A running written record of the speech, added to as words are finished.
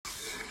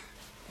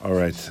All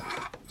right,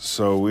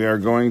 so we are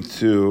going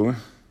to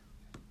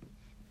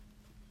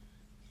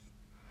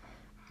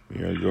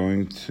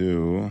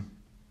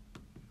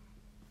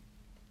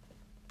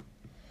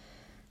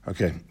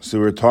okay, so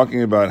we're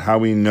talking about how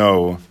we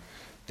know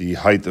the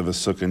height of a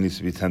sukkah needs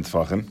to be 10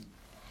 tefachim.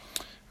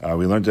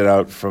 We learned it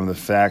out from the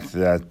fact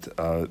that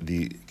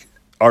the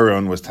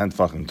aron was 10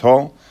 tefachim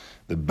tall,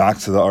 the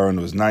backs of the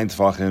aron was 9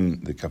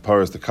 tefachim, the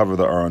kaparas, the cover of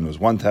the aron was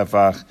 1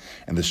 tefach,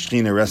 and the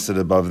shechina rested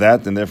above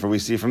that, and therefore we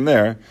see from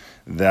there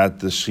that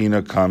the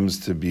shechina comes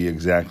to be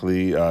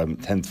exactly 10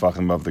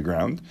 tefachim above the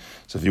ground.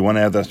 So if you want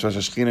to have that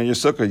special shechina in your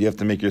sukkah, you have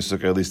to make your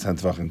sukkah at least 10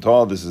 tefachim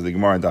tall. This is the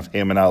Gemara in Daf Hey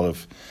and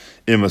Aleph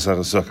in Masechah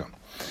Sukkah.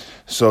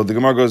 So the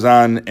Gemara goes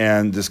on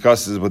and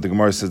discusses what the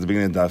Gemara says at the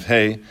beginning of Daf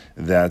Hey,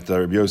 that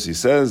Rabbi Yossi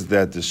says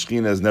that the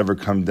Shekhinah has never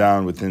come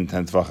down within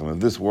 10 tefachim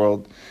of this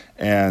world,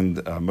 and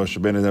Moshe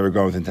Rabbeinu has never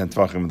gone within 10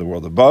 tefachim of the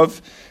world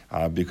above,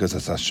 because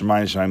it's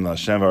Hashemayim Shamayim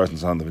LaHashem V'Aretz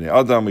Nitzan L'Bnei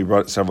Adam. We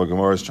brought several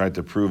Gemaras trying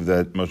to prove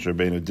that Moshe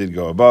Rabbeinu did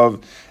go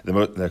above, that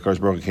Hakadosh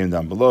Baruch Hu came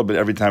down below, but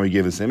every time we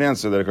gave the same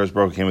answer, that Hakadosh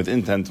Baruch Hu came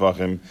within 10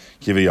 tefachim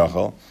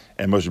kiviyachol,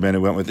 and Moshe Rabbeinu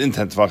went within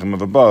 10 tefachim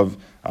of above,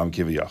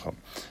 kiviyachol.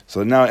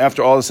 So now,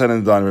 after all is said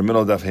and done, we're in the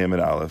middle of Daf Hey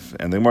Amud Aleph,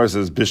 and the Gemara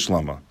says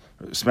Bishlama,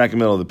 smack in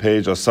the middle of the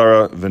page,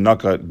 Asara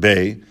V'Nakat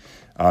Bey,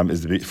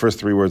 is the first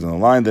 3 words on the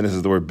line. Then this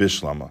is the word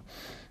Bishlama.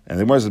 And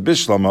the Gemara says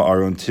Bishlama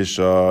Aron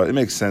Tisha. It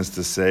makes sense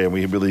to say, and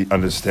we really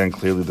understand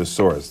clearly the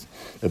source,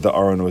 that the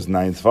Aron was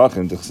 9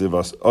 tefachim.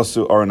 T'chsiv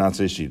Asu Aron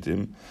Atzei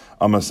Shitim,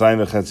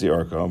 Amasayim V'Chetzi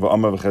Arka,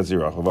 V'Ama V'Chetzi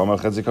Racha, V'Ama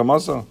V'Chetzi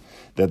Kamasa.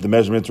 That the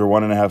measurements were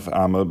 1.5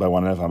 amma by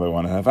 1.5 amma by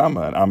 1.5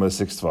 amma. And amma is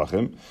 6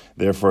 tefachim.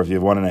 Therefore, if you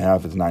have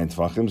 1.5, it's 9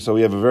 tefachim. So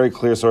we have a very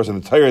clear source in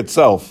the Torah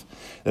itself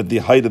that the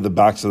height of the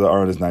backs of the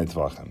aron is 9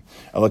 tefachim.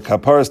 Ela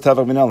kapara is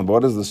tefach minalim. But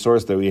what is the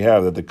source that we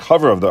have that the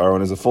cover of the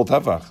aron is a full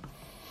tefach?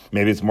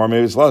 Maybe it's more,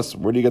 maybe it's less.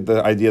 Where do you get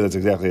the idea that's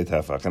exactly a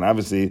tefach? And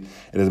obviously,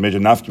 it is a major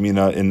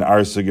nafkamina in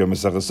our sugya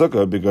Masechah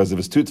Sukkah, because if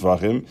it's 2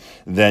 tefachim,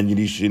 then you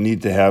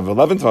need to have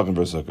 11 tefachim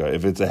per sukkah.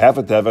 If it's a half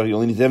a tefach, you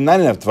only need to have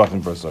 9.5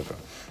 tefachim per sukkah.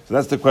 So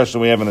that's the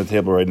question we have on the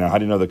table right now. How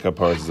do you know the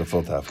kaparas is a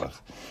full tefach?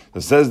 So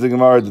says the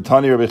Gemara, the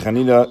Tani Rabbi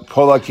Chanina,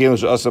 Kola Kelim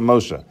She'asa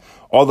Moshe.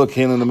 All the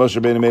Kelim the Moshe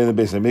Rabbeinu made in the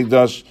base of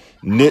Mikdash,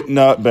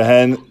 Nitna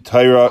Behen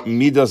Torah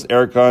Midas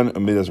Erkan,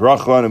 Midas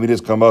Rachlan,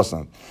 Midas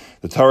Kamasan.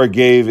 The Torah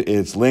gave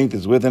its length,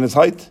 its width, and its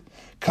height.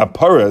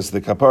 Kaparas, the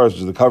kaparas, which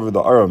is the cover of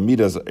the Aron,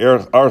 Midas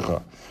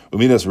Archa,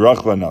 Midas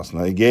Rachlan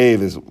Nasna. It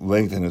gave its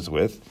length and its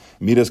width.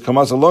 Midas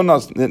Kamasa Lo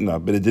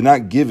Nitna, but it did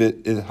not give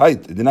it its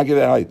height. It did not give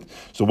it height.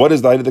 So what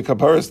is the height of the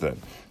kaparas then?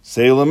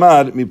 Say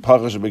lamad mi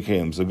pachash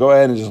b'kelim. So go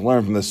ahead and just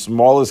learn from the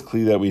smallest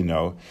kli that we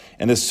know,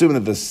 and assume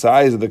that the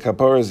size of the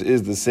kaparas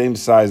is the same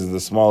size as the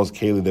smallest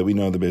keli that we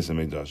know in the base of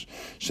Mikdash.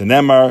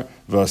 Shenemar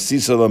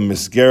v'asisala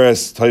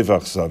misgeres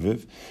toifach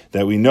saviv.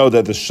 That we know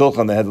that the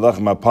shulchan that had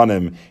lechem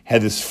apanim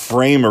had this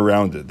frame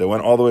around it that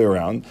went all the way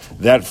around.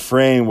 That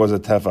frame was a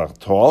tefach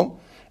tall.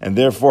 And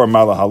therefore,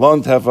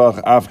 malahalon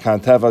tefach,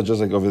 afkan tefach, just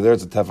like over there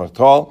it's a tefach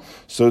tall,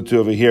 so too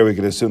over here we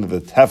could assume that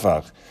the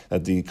tefach,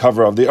 that the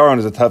cover of the aron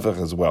is a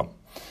tefach as well.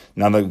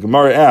 Now the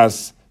Gemara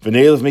asks, why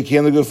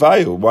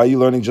are you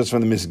learning just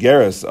from the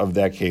misgeres of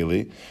that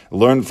keli?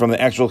 Learn from the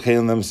actual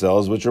kelim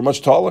themselves, which are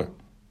much taller.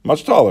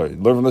 Much taller.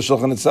 Learn from the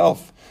shulchan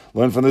itself.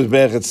 Learn from the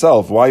Mizbeach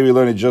itself. Why are we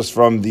learning just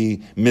from the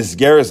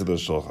misgeres of the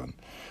shulchan?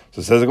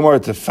 So it says the Gemara,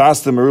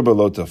 tefasta meruba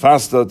lo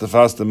tefasta,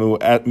 tefasta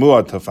mu'at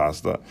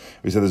tefasta.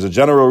 We said there's a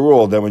general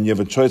rule that when you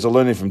have a choice of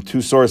learning from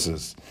 2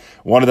 sources,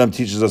 one of them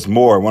teaches us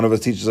more, one of us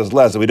teaches us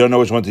less, and we don't know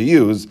which one to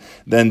use,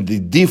 then the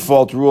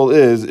default rule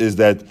is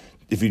that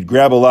if you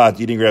grab a lot,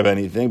 you didn't grab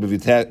anything, but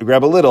if you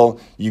grab a little,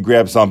 you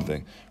grab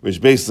something.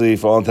 Which basically,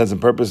 for all intents and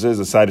purposes,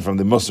 aside from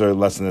the Musar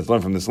lesson that's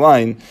learned from this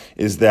line,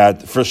 is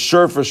that for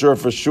sure,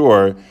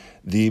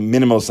 the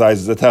minimal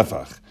size is a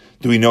tefach.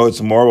 Do we know it's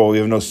more? Well, we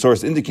have no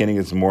source indicating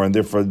it's more, and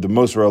therefore the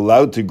most we're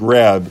allowed to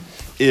grab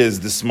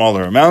is the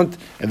smaller amount,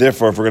 and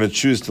therefore if we're going to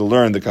choose to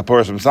learn the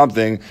kaporas from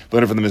something,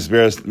 learn it from the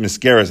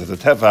misgeres as a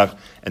tefach,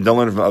 and don't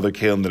learn it from other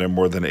kelim that are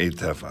more than 8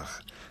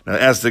 tefach. Now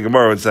ask the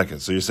Gemara 1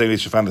 second. So you're saying we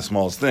should find the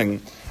smallest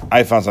thing.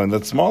 I found something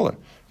that's smaller.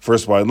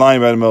 First wide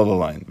line, right in the middle of the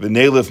line.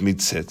 V'neilif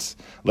mitzitz.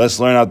 Let's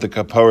learn out the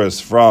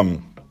kaporas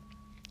from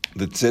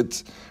the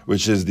tzitz,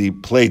 which is the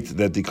plate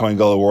that the Kohen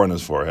Gadol wore on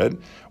his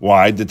forehead.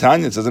 Why? The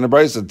Tanya says in the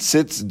Brisa,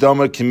 tzitz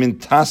doma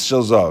kimin tas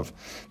shel zav.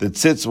 The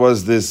tzitz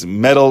was this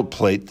metal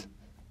plate,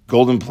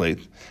 golden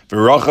plate.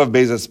 V'rachav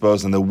beis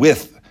hatzpos, and the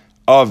width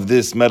of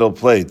this metal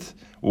plate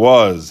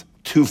was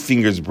 2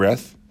 fingers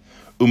breadth.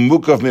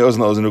 Umukaf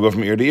me'ozen la'ozen, to go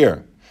from ear to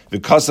ear. The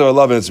Kasav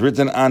Alav, and it's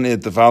written on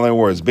it the following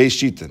words: Beis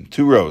Shitin,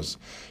 2 rows.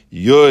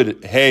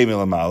 Yud Hey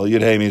Milamala.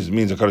 Yud Hey means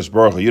a Kodesh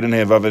Baruch Hu. Yud and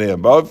Hey Vav and Hey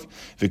above.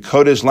 The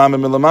Kodesh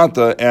Lamed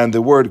Milamata, and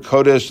the word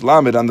Kodesh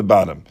Lamed on the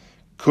bottom.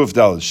 Kuf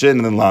Daled Shin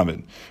and then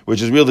Lamed,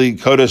 which is really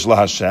Kodesh La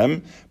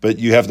Hashem, but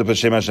you have to put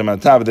Shem Hashem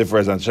on top. Therefore,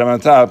 it's on Shem on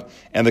top,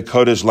 and the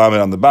Kodesh Lamed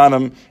on the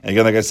bottom. And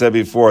again, like I said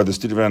before, the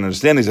student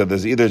understandings of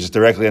this either just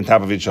directly on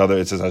top of each other.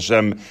 It says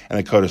Hashem and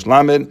the Kodesh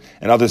Lamed,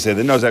 and others say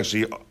that no, it's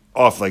actually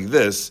off like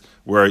this,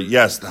 where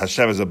yes,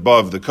 Hashem is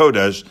above the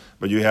Kodesh,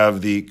 but you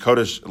have the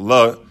Kodesh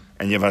La,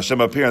 and you have Hashem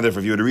up here, and therefore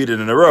if you were to read it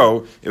in a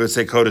row, it would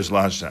say Kodesh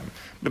La Hashem.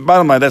 But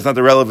bottom line, that's not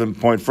the relevant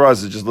point for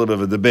us, it's just a little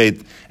bit of a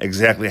debate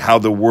exactly how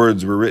the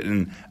words were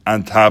written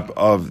on top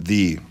of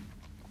the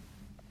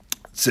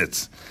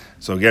tzitz.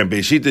 So again,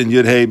 Beishita and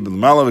Yud-Hey,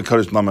 B'Lamala,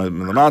 V'Kodesh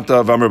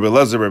B'Lamata, V'Amr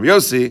B'Lezer, Rabbi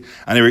Yossi,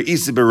 and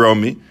Isi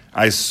B'Romi,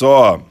 I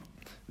saw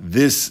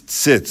this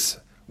tzitz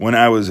when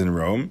I was in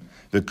Rome.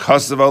 The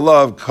Kasav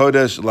Alav,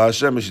 Kodesh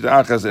LaHashem,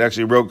 B'Shita Achas, it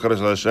actually wrote Kodesh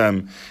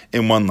LaHashem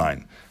in one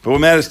line. But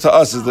what matters to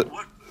us is that...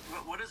 What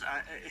is,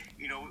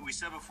 we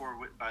said before,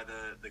 by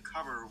the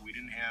cover, we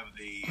didn't have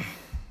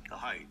the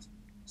height.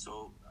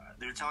 So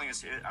they're telling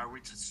us, are we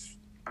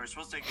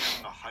supposed to take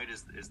the height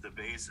is the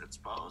base at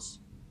Spos?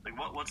 Like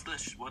what's the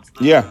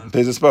yeah,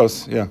 base at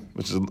Spos, yeah,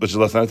 which is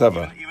less than a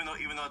teva. Even though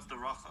it's the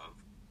Rachav,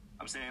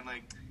 I'm saying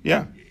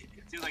yeah.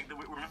 It seems like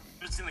we're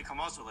missing the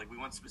Kamoso. Like we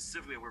want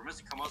specifically, we're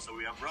missing Kamoso.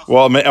 We have Rachav.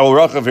 Well,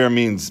 Rachav here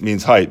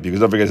means height because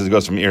don't forget it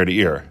goes from ear to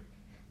ear.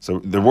 So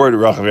the word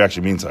Rachav here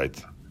actually means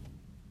height.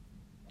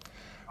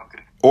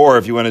 Or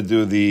if you want to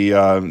do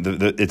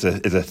it's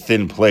a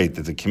thin plate,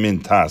 it's a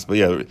kimin tas. But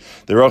yeah,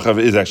 the Rachav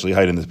is actually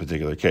height in this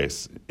particular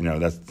case.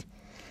 That's.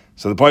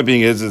 So the point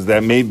being is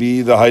that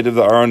maybe the height of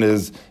the Aron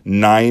is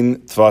 9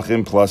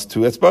 tfachim plus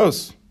 2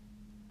 etzbos.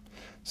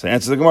 So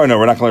answer the Gemara, no,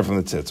 we're not going to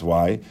learn from the tzitz.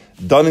 Why?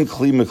 Done in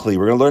kli mekli.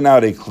 We're going to learn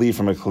out a kli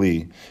from a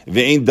kli. If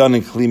it ain't done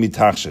in kli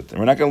mitachshit. And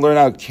we're not going to learn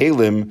out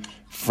kalim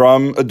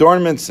from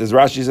adornments. As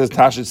Rashi says,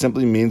 tachshit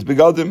simply means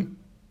begadim.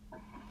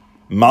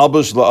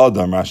 Malbush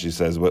la'adam, Rashi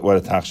says, what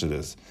a tachshit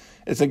is.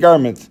 It's a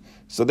garment.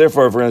 So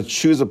therefore, if we're going to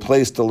choose a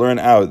place to learn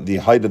out the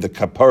height of the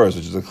kaparas,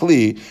 which is a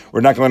kli,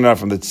 we're not going to learn out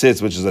from the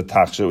tzitz, which is a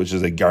tachshit, which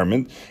is a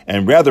garment,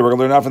 and rather we're going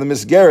to learn out from the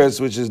misgeres,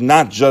 which is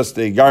not just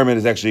a garment,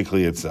 it's actually a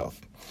kli itself.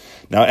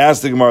 Now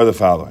ask the Gemara the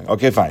following.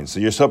 Okay, fine.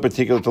 So you're so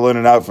particular to learn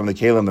it out from the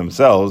kalim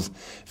themselves.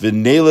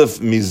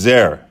 V'nelif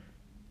mizer.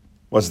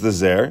 What's the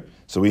zer?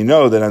 So we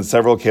know that on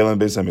several kalim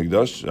Beis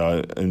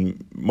HaMikdash,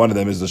 and one of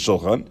them is the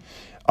shulchan,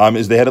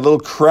 is they had a little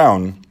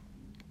crown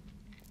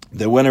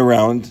that went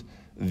around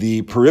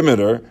the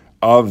perimeter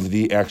of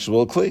the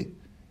actual kli.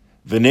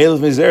 V'neilav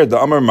mizer, the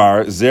Amar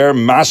Mar, zer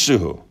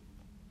mashuhu.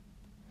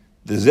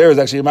 The zer is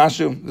actually a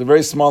mashu. It's a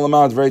very small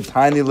amount, very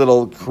tiny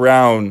little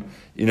crown,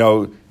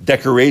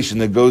 decoration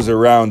that goes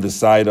around the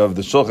side of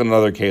the shulchan and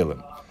other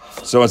kalim.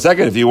 So, a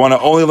second, if you want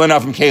to only learn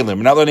out from kalim,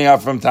 we're not learning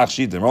out from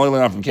tachshitim, we're only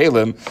learning out from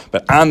kalim,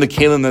 but on the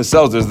kalim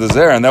themselves, there's the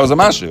zer, and that was a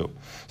mashu.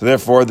 So,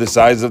 therefore, the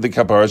size of the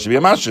kapara should be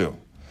a mashu.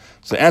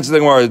 So answer the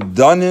Gemara,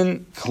 done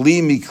in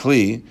kli mi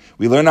kli.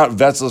 We learn out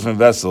vessels from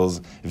vessels.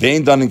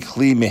 Vein done in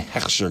kli mi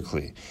hechsher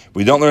kli.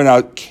 We don't learn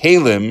out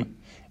kalim.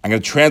 I'm going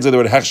to translate the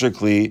word hechsher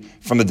kli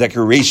from the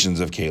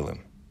decorations of kalim.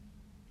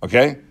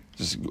 Okay?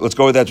 Let's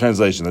go with that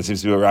translation. That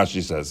seems to be what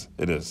Rashi says.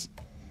 It is.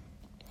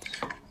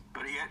 But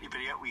yet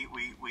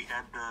we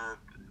had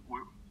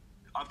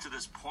up to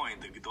this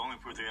point, the only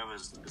proof we have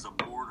is a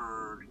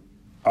border.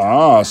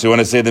 So you want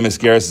to say the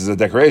misgeres is a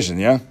decoration,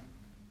 yeah?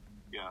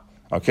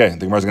 Okay,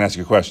 the Gemara is going to ask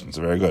you a question,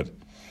 so very good.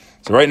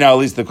 So right now, at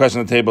least the question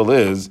on the table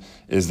is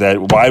that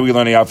why are we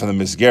learning out from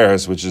the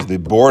misgeres, which is the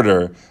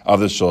border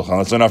of the shulchan?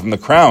 Let's learn out from the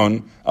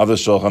crown of the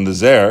shulchan, the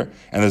zer,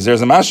 and the zer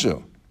is a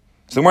mashu.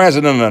 So the Gemara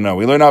answered, no.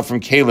 We learn out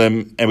from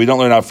kalim, and we don't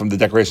learn out from the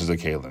decorations of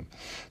kalim.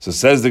 So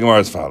says the Gemara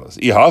as follows.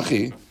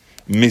 Ihachi,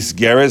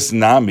 misgeres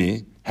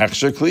nami,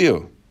 hechsher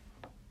kliyu.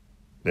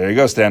 There you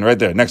go, Stan, right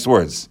there. Next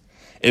words.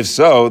 If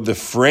so, the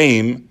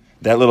frame,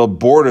 that little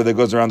border that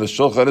goes around the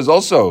shulchan is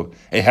also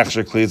a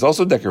hechsher kli. It's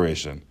also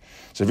decoration.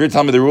 So if you're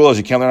telling me the rule is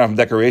you can't learn out from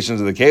decorations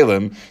of the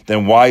kalim,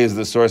 then why is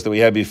the source that we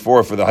had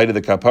before for the height of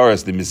the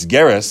kaparas, the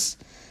misgeres?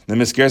 The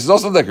misgeres is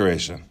also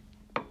decoration.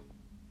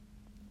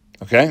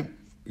 Okay?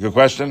 Good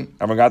question.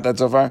 Everyone got that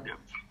so far?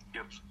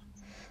 Yep.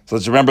 So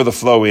let's remember the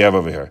flow we have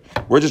over here.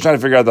 We're just trying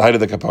to figure out the height of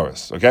the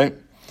kaparas, okay?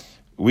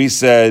 We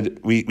said,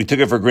 we took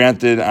it for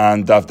granted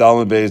on Daf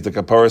Dalman Beis, the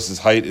kaparas'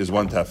 height is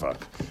 1 tefach.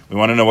 We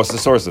want to know what's the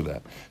source of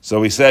that. So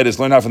we said, it's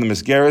learned out from the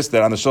misgeres,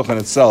 that on the shulchan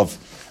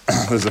itself,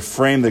 there's a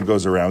frame that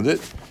goes around it.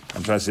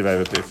 I'm trying to see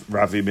if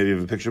Rafi, maybe you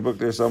have a picture book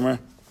there somewhere.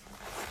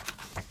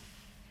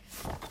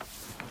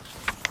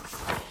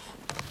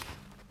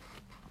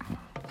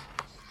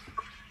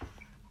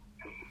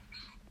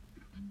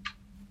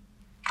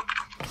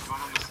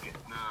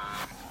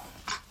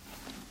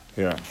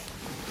 Here.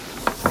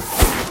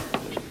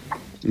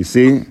 You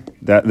see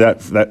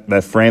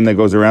that frame that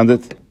goes around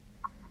it?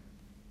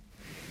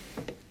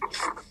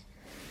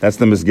 That's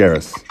the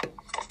misgeres.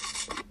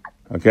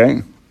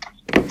 Okay?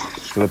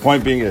 So the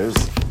point being is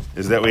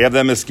that we have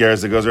that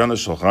misgeres that goes around the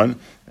shulchan,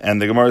 and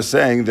the Gemara is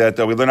saying that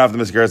we learn off the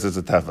misgeres as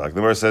a tefach. The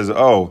Gemara says,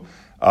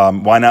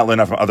 why not learn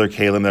off from other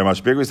kalim that are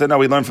much bigger? We said, no,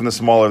 we learn from the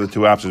smaller of the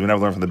two options. We never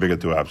learn from the bigger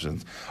two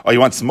options. Oh, you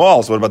want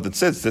small, so what about the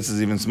tzitz? Tzitz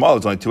is even small.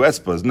 It's only 2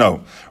 espas.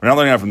 No, we're not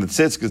learning out from the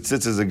tzitz, because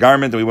tzitz is a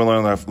garment, and we want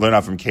to learn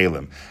out from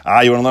kalim.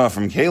 You want to learn out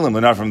from kalim,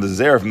 learn out from the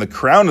zer, from the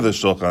crown of the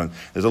shulchan.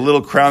 There's a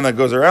little crown that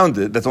goes around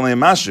it. That's only a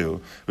mashu,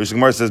 which the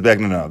Gemara says back,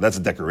 no, that's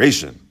a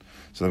decoration.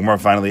 So the Gemara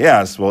finally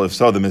asks, well, if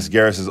so, the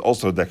misgeris is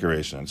also a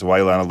decoration. So why are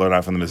you allowed to learn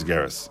out from the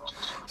misgeris?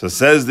 So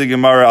says the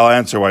Gemara, I'll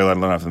answer why you're allowed to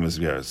learn out from the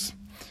misgeris.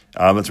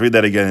 Let's read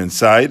that again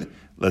inside.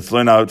 Let's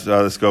learn out,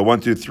 let's go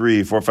 1, 2,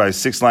 3, 4, 5,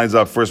 6 lines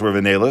up. First we're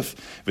V'nelif.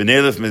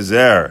 V'nelif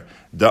mizer,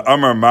 da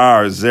amar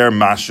mar zer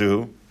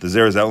mashu. The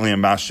zer is only a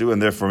mashu,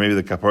 and therefore maybe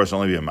the kapara should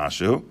only be a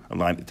mashu,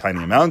 a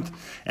tiny amount.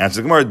 And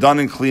so Gemara, done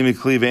in kli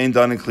mikli, ve'ein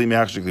done in kli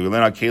mehachshir kli. We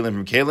learn out kalim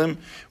from kalim.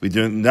 We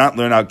do not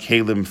learn out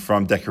kalim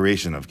from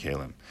decoration of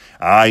kalim.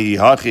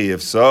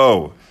 If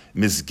so,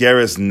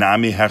 misgeres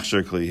nami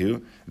hechshir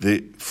klihu.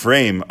 The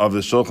frame of the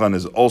shulchan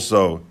is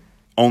also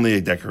only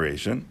a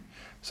decoration.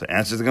 So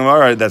answers the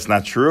Gemara, that's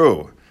not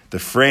true. The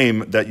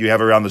frame that you have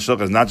around the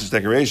shulchan is not just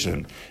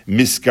decoration.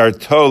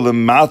 Miskarto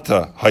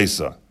lemata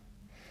haisa.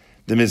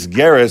 The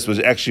misgeris was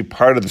actually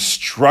part of the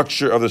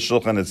structure of the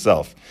shulchan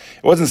itself.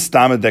 It wasn't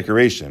stama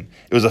decoration.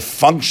 It was a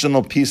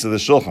functional piece of the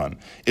shulchan.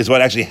 It's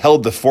what actually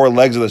held the 4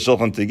 legs of the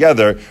shulchan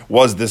together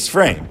was this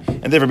frame.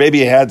 And therefore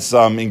maybe it had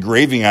some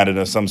engraving on it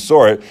of some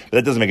sort, but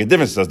that doesn't make a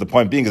difference to us. The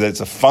point being is that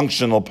it's a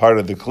functional part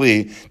of the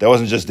kli that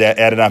wasn't just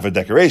added on for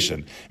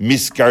decoration.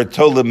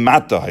 Miskarto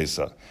lemata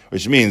haisa,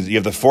 which means you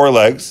have the 4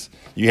 legs,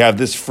 you have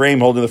this frame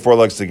holding the 4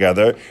 legs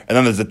together, and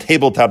then there's a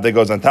tabletop that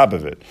goes on top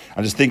of it.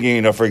 I'm just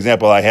thinking, for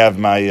example, I have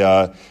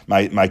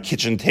my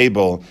kitchen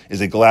table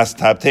is a glass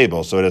top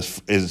table, so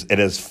it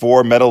has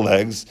 4 metal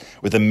legs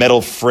with a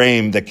metal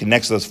frame that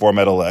connects those 4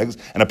 metal legs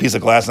and a piece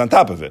of glass on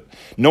top of it.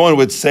 No one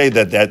would say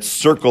that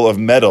circle of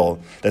metal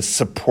that's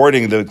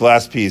supporting the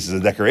glass piece is a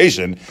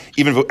decoration,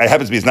 even if it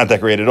happens to be it's not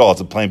decorated at all, it's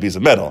a plain piece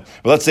of metal.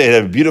 But let's say it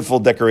had a beautiful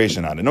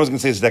decoration on it. No one's going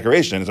to say it's a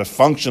decoration. It's a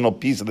functional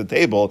piece of the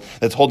table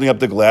that's holding up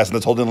the glass and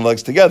that's holding the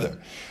legs together.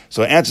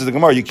 So answers the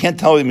Gemara, you can't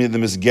tell me the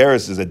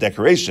misgeris is a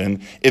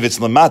decoration if it's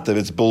lamata, if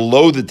it's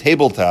below the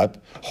tabletop,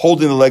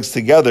 holding the legs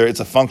together, it's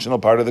a functional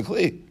part of the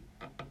kli.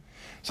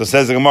 So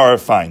says the Gemara,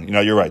 fine,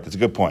 you're right, that's a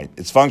good point.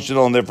 It's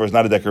functional and therefore it's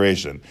not a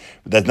decoration.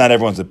 But that's not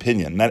everyone's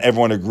opinion. Not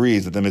everyone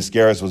agrees that the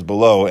misgeris was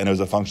below and it was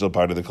a functional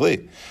part of the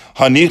kli.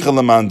 Hanicha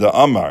lamanda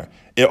amar.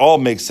 It all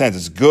makes sense.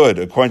 It's good,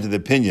 according to the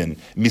opinion,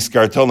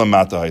 miskartola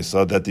mata,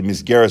 that the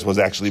misgeris was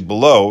actually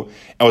below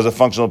and was a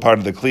functional part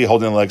of the kli,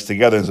 holding the legs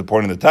together and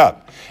supporting the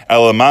top.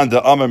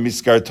 Elamanda amar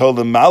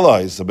miskartola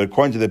mala, but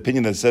according to the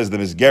opinion that says the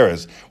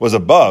misgeris was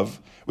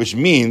above, which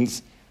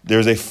means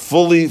there's a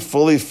fully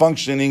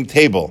functioning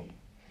table.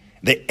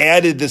 They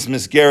added this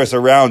misgeris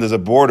around as a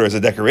border, as a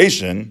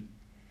decoration.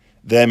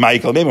 Then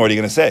ma'ikal mema, what are you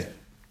going to say?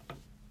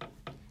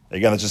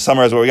 Again, let's just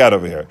summarize what we got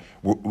over here.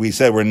 We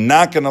said we're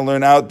not going to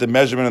learn out the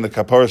measurement of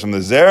the kaporos from the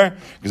zer,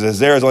 because the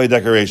zer is only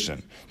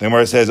decoration. The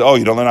Gemara says,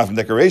 you don't learn out from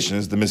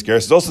decorations, the misgeris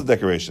is also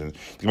decoration.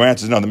 The Gemara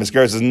answers, no, the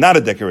misgeris is not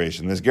a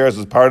decoration. The misgeris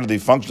was part of the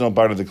functional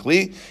part of the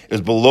kli. It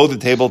was below the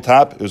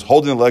tabletop. It was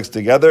holding the legs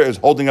together. It was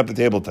holding up the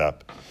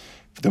tabletop.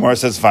 The Gemara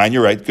says, fine,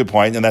 you're right, good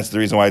point, and that's the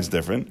reason why it's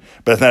different.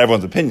 But that's not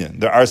everyone's opinion.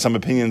 There are some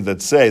opinions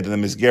that say that the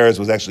misgeris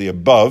was actually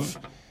above,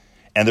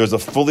 and there was a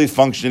fully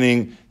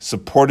functioning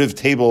supportive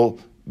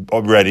table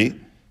already,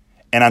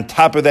 and on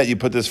top of that you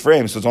put this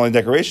frame, so it's only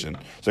decoration.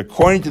 So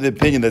according to the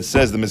opinion that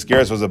says the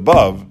misgeris was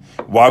above,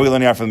 why are we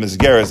learning out from the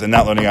misgeris and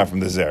not learning out from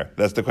the zer?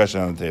 That's the question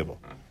on the table.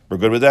 We're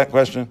good with that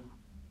question?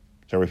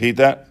 Shall I repeat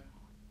that?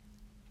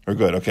 We're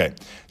good, okay.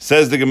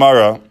 Says the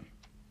Gemara,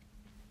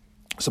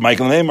 so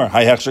Michael Neymar,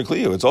 Hi Hechsher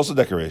Kliyu, it's also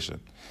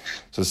decoration.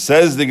 So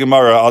says the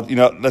Gemara,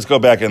 let's go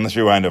back and let's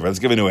rewind over. Let's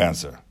give a new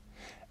answer.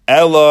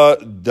 Ella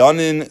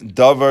danin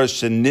davar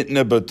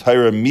shenitna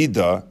b'tayra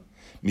mida,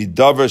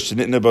 midavar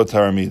shenitna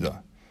b'tayra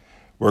mida.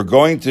 We're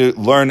going to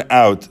learn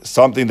out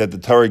something that the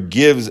Torah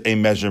gives a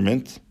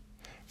measurement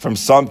from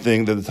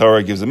something that the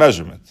Torah gives a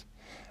measurement.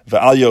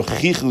 V'al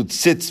yochichu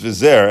tzitz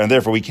v'zer, and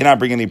therefore we cannot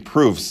bring any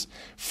proofs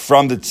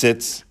from the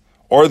tzitz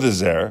or the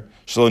zer,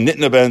 shlo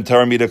nitna ben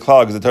Torah mida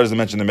klal, because the Torah doesn't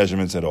mention the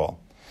measurements at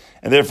all.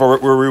 And therefore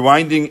we're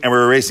rewinding and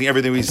we're erasing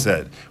everything we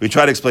said. We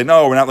try to explain,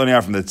 no, we're not learning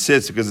out from the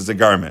tzitz because it's a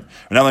garment.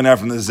 We're not learning out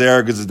from the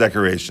zer because it's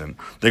decoration.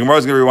 The Gemara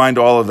is going to rewind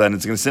all of that, and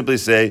it's going to simply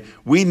say,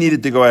 we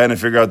needed to go ahead and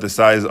figure out the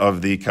size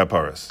of the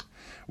kaparas.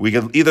 We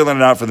could either learn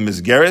it out from the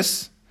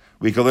misgeris,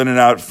 we could learn it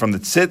out from the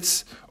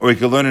tzitz, or we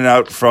could learn it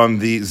out from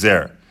the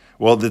zer.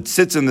 Well, the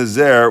tzitz and the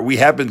zer, we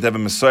happen to have a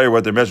messiah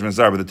what their measurements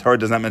are, but the Torah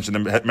does not mention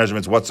the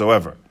measurements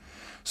whatsoever.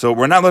 So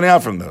we're not learning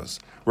out from those.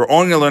 We're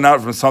only going to learn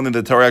out from something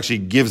the Torah actually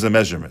gives a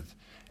measurement.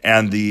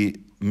 And the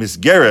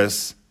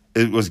misgeris,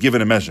 it was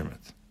given a measurement.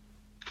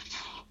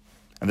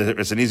 And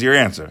it's an easier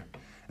answer.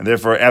 And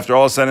therefore, after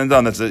all is said and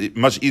done, that's a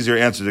much easier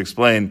answer to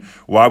explain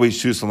why we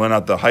choose to learn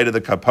out the height of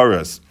the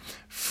kaparas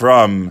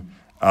from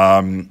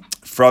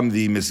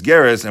the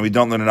misgeris, and we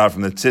don't learn it out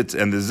from the tzitz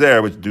and the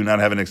zer, which do not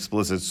have an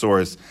explicit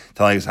source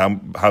telling us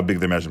how big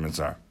their measurements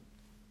are.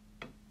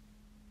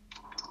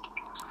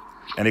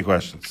 Any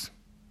questions?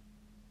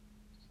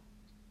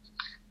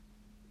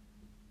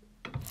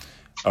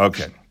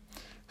 Okay.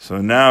 So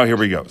now here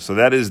we go. So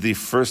that is the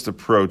first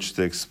approach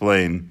to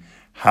explain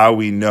how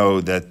we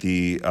know that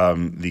the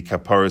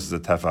kaparas is a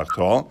tefach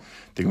tall.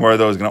 The Gemara,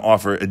 though, is going to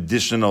offer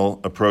additional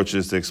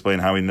approaches to explain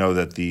how we know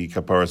that the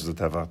kaparas is a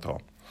tefach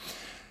tall.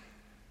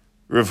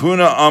 Rav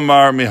Huna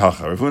Amar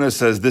Mihacha. Rav Huna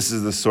says this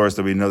is the source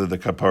that we know that the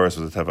kaparas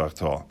was a tefach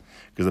tall.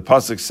 Because the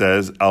pasuk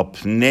says, Al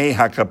pnei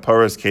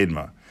ha-kaparas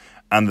kedma.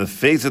 On the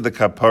face of the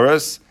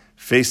kaparas,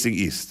 facing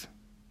east.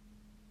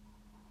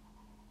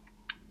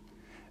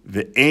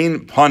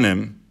 Ve'ein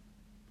panim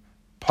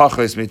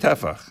pachles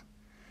mitefach.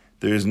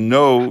 There is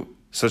no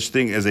such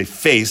thing as a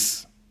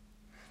face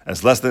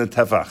that's less than a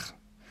tefach.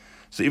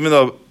 So even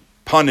though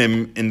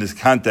panim in this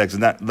context is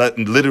not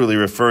literally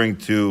referring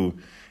to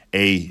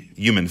a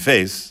human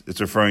face,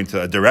 it's referring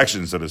to a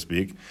direction, so to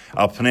speak.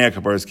 Al pnei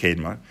ha-kaparas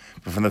kedma.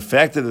 But from the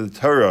fact that the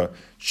Torah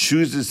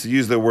chooses to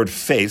use the word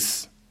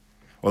face,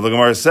 well, the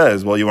Gemara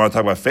says, well, you want to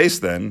talk about face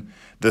then?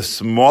 The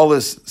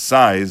smallest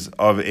size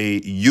of a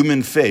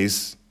human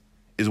face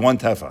is one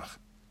tefach.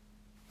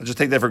 Let's just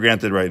take that for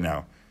granted right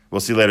now.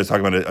 We'll see later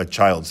talking about a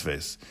child's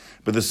face.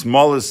 But the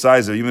smallest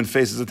size of a human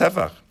face is a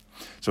tefach.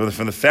 So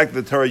from the fact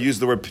that the Torah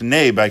used the word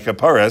pnei by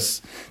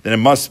kaparas, then it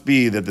must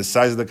be that the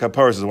size of the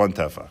kaparas is one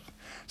tefach.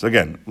 So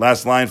again,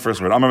 last line,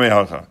 first word, Amar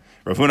Mehacha.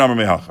 Rav Huna Amar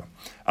Mehacha.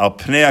 Al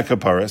pnei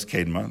kaparas,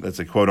 kedma, that's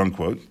a quote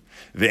unquote.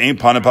 Ve'ein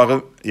panim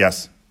pachel,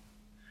 yes.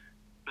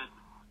 But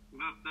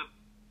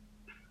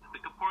the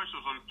kaparas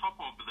was on top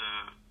of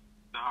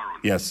the Aron.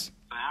 Yes.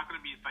 So how could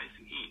it be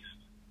facing east?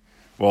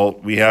 Well,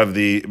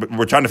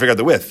 we're trying to figure out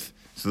the width.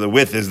 So the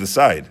width is the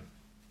side.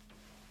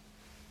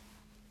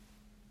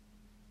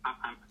 I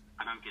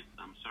don't get.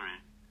 I'm sorry.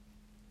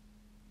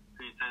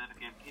 Can you say that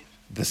again,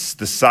 please?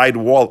 The side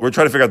wall. We're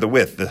trying to figure out the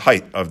width, the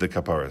height of the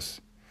kaparas.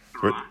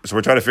 So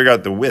we're trying to figure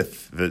out the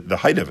width, the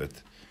height of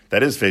it.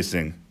 That is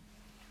facing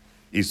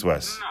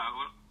east-west. No,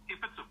 well, if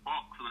it's a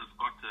box and it's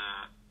got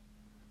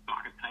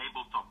like a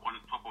tabletop on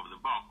top of the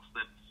box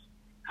that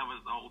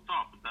covers the whole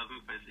top, it doesn't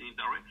face any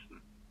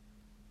direction.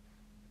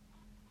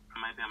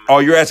 Maybe Oh,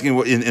 you're asking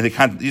in the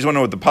context. You just want to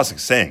know what the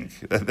pasuk's saying.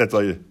 That's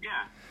all you.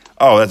 Yeah.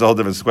 Oh, that's a whole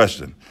different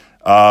question.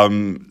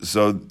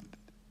 So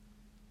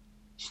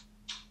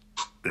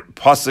the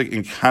pasuk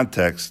in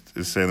context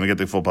is saying. Let me get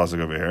the full pasuk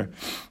over here.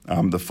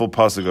 The full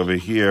pasuk over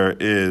here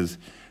is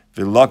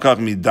v'lakach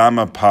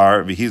midama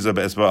par v'hiza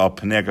be'esba al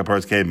pnei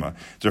kaparas kedma.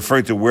 It's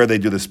referring to where they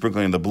do the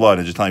sprinkling of the blood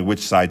and just telling which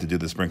side to do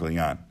the sprinkling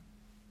on.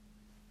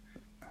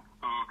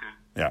 Oh, okay.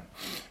 Yeah.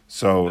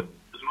 So. Okay.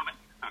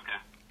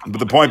 But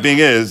the point being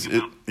is,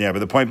 it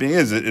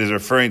is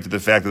referring to the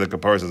fact that the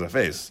kaparas is a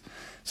face.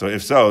 So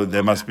if so,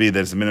 there must be that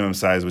it's a minimum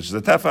size, which is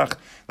a tefach.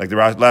 Like the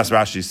last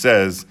Rashi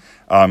says,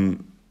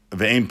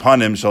 ve'ein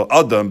panim shel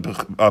adam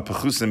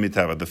pechusim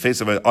mitefach. The face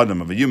of an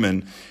adam, of a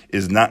human,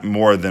 is not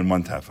more than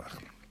one tefach.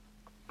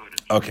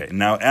 Okay,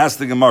 now ask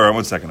the Gemara,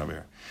 1 second over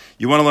here.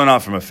 You want to learn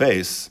out from a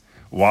face,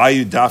 why are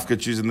you dafka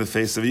choosing the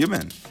face of a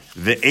human?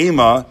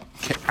 Ve'ema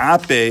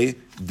ke'ape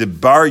de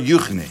bar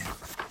yuchni.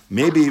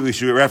 Maybe we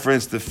should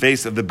reference the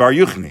face of the Bar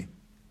Yuchni.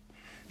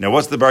 Now,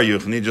 what's the Bar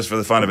Yuchni? Just for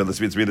the fun of it,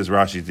 let's read this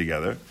Rashi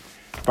together.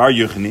 Bar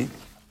Yuchni,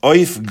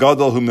 oif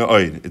gadol hu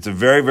me'oid. It's a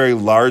very, very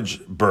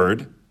large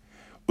bird.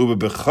 Uba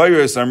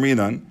b'chayres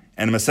amrinan,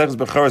 and in Maseches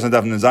Bechoros and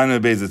Daf Nezayin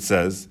Beis it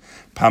says,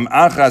 Pam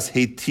achas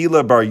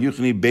heitila Bar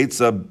Yuchni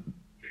beitza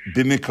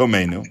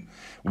bimikomenu.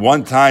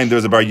 One time there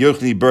was a Bar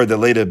Yuchni bird that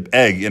laid an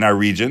egg in our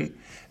region.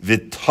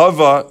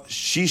 V'tava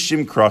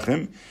shishim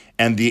krachim,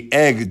 and the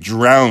egg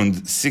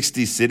drowned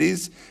 60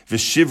 cities.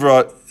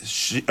 V'shivra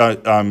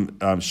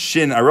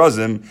shin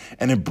arazim,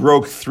 and it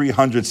broke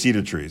 300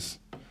 cedar trees.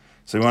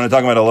 So we want to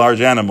talk about a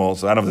large animal.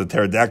 So I don't know if it's a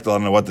pterodactyl. I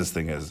don't know what this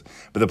thing is.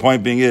 But the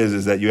point being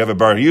is that you have a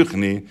bar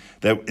yuchni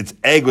that its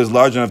egg was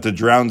large enough to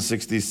drown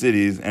 60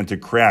 cities and to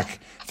crack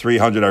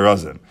 300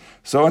 arazim.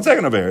 So 1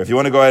 second over here, if you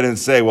want to go ahead and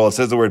say, well, it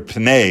says the word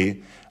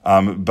pnei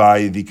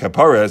by the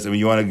kaparas, and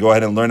you want to go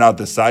ahead and learn out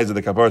the size of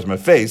the kaparas from a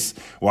face,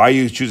 why are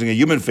you choosing a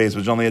human face,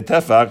 which is only a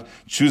tefach?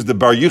 Choose the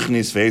bar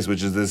yuchni's face,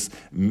 which is this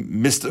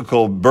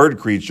mystical bird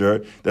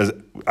creature. I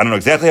don't know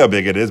exactly how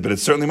big it is, but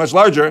it's certainly much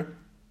larger.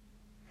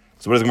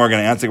 So what is the Gemara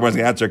going to answer? The Gemara is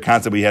going to answer a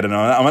concept we had in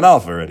Aman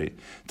Alpha already.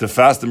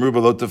 Tefasta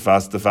meruba lo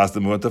tefasta, tefasta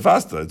mu'a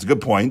tefasta. It's a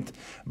good point,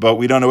 but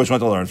we don't know which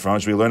one to learn from.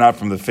 Should we learn out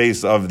from the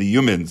face of the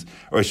humans,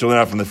 or should we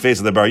learn out from the face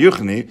of the Bar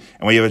Yuchni? And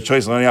when you have a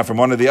choice of learning out from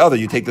one or the other,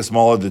 you take the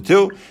smaller of the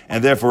two,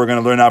 and therefore we're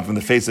going to learn out from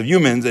the face of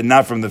humans and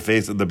not from the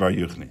face of the Bar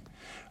Yuchni.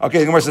 Okay,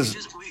 the Gemara says,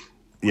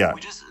 yeah. We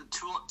just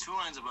two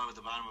lines above at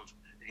the bottom of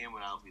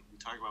Hamid Alpha. We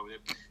talk about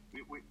it.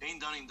 We ain't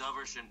done in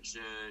davar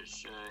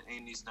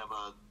ain't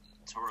nisnava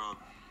Torah.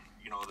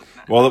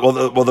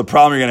 Well, the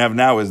problem you're going to have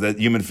now is that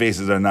human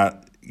faces don't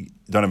have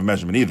a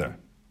measurement either.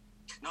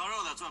 No,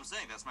 that's what I'm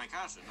saying. That's my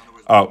question. In other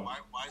words,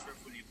 why is Rav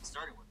even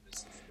starting with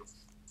this?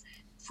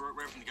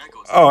 Right from the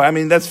get-go. Oh, I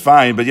mean, that's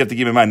fine, but you have to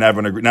keep in mind, not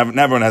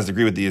everyone has to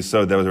agree with the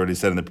Yesod. That was already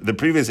said. The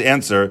previous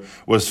answer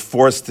was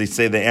forced to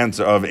say the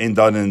answer of Ein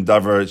Danin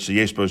Davar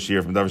Sheyesh Bo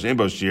Shir from Davar She'en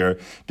Bo Shir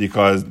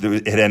because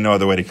it had no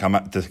other way to come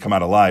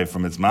out alive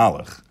from its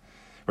malach.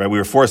 Right? We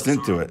were forced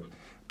into it.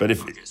 But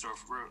if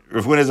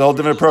Rav Huna has a whole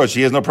different approach,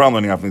 he has no problem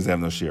learning out things that have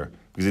no shir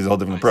because he has a whole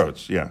different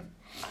approach. Yeah.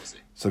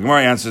 So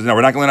Gemara answers, no,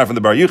 we're not going to learn out from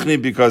the Bar Yuchni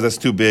because that's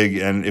too big,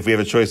 and if we have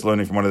a choice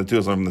learning from one of the two,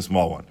 let's learn from the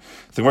small one.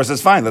 So Gemara says,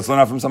 fine, let's learn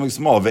out from something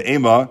small.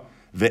 Ve'ema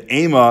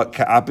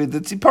ka'apid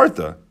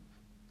tziparta.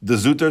 the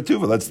zuter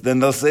tuva. Then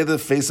they'll say the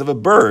face of a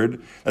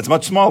bird that's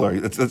much smaller.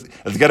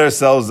 Let's get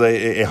ourselves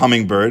a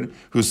hummingbird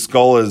whose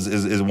skull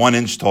is 1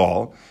 inch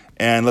tall,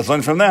 and let's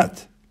learn from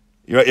that.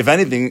 If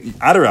anything,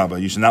 adarabba,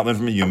 you should not learn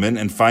from a human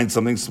and find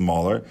something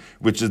smaller,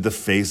 which is the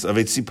face of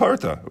a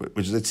tziporta,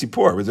 which is a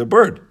tzipor, which is a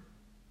bird.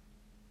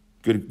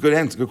 Good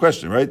answer, good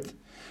question, right?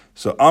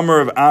 So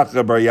Amar Rav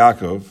Acha bar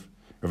Yaakov,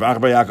 Rav Acha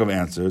bar Yaakov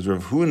answers,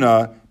 Rav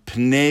Huna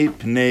pnei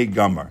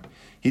gamar.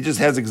 He just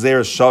has a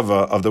gzera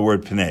shava of the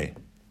word pnei,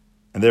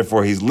 and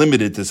therefore he's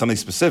limited to something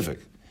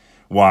specific.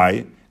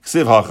 Why?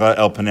 Ksiv hacha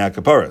el pnei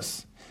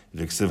kaparas.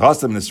 If ksiv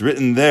hasam is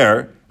written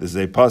there, this is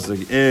a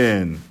pasuk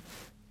in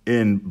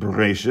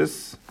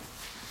Bereshis,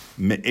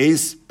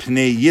 me'es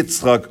pnei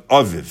Yitzchak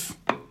aviv,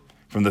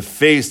 from the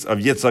face of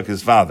Yitzchak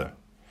his father,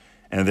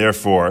 and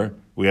therefore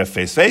we have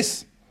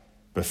face.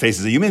 But face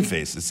is a human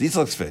face. It's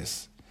Yitzchak's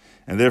face.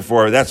 And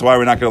therefore, that's why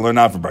we're not going to learn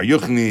out from Bar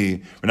Yuchni,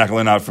 we're not going to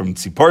learn out from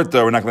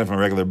Tziporta, we're not going to learn from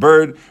a regular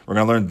bird, we're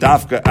going to learn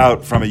Dafka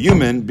out from a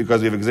human,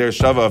 because we have a Gzer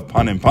Shava of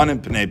Panim,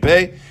 Pnei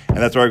Pei, and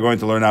that's why we're going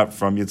to learn out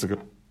from Yitzchak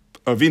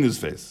Avinu's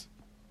face.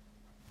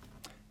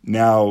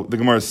 Now, the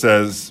Gemara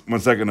says, 1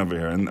 second over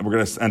here, and we're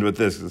going to end with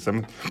this, it's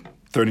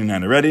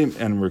 7:39 already,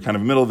 and we're kind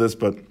of in the middle of this,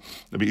 but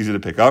it'll be easy to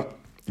pick up.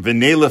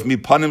 V'neilef mi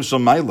panim shel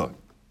maila,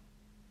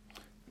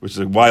 which is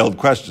a wild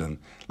question.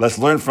 Let's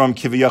learn from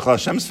Kiviyach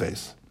Hashem's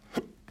face.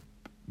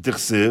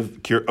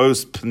 Dichsiv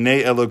kiros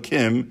pnei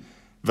Elokim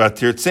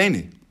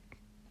vatirtzeni.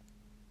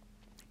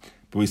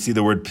 But we see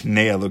the word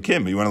pnei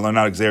Elokim. But you want to learn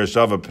out Gzer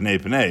Shava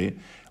pnei,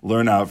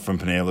 learn out from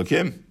pnei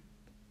Elokim.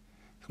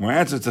 Our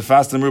answer is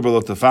tefasta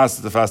merubah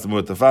tefasta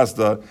mu'at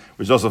tefasta,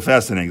 which is also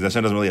fascinating because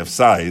Hashem doesn't really have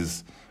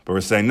size. But we're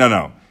saying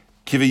no.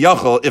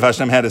 Kiviyachol, if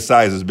Hashem had a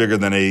size, is bigger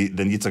than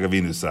Yitzchak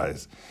Avinu's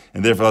size,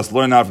 and therefore let's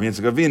learn out from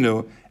Yitzchak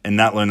Avinu and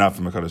not learn out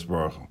from HaKadosh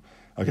Baruch Hu.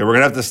 Okay, we're going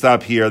to have to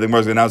stop here. The Gemara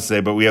is going to now say,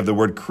 but we have the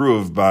word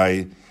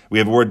we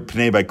have a word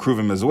pnei by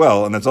kruvim as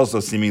well, and that's also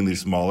seemingly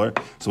smaller.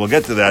 So we'll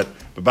get to that.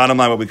 But bottom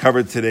line, what we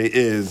covered today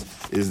is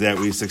that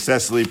we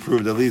successfully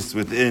proved, at least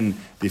within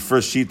the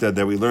first shita,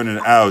 that we learned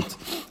it out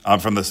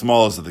from the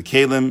smallest of the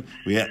kalim.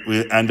 We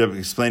end up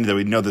explaining that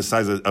we know the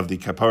size of the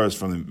kaparas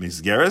from the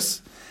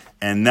misgeris.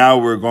 And now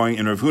we're going,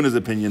 in Rav Huna's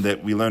opinion,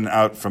 that we learn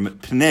out from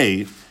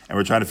pnei, and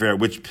we're trying to figure out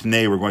which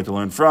pnei we're going to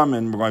learn from,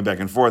 and we're going back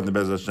and forth, and the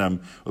Bez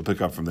Hashem will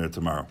pick up from there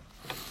tomorrow.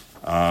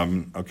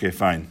 Okay,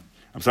 fine.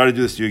 I'm sorry to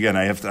do this to you again.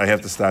 I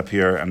have to stop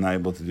here. I'm not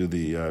able to do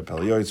the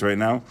Peleiotes right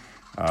now.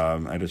 I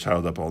had a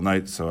child up all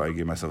night, so I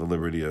gave myself a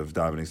liberty of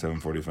davening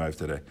 7:45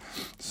 today.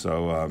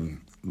 So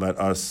let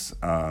us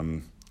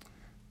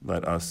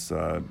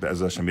Bez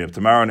Hashem be up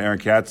tomorrow. And Aaron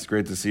Katz,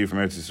 great to see you from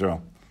Eretz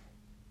Yisrael.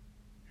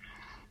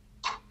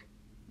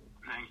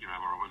 Thank you,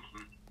 Rabbi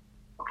Robinson.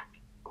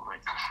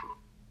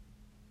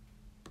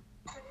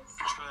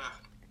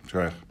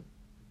 Sure.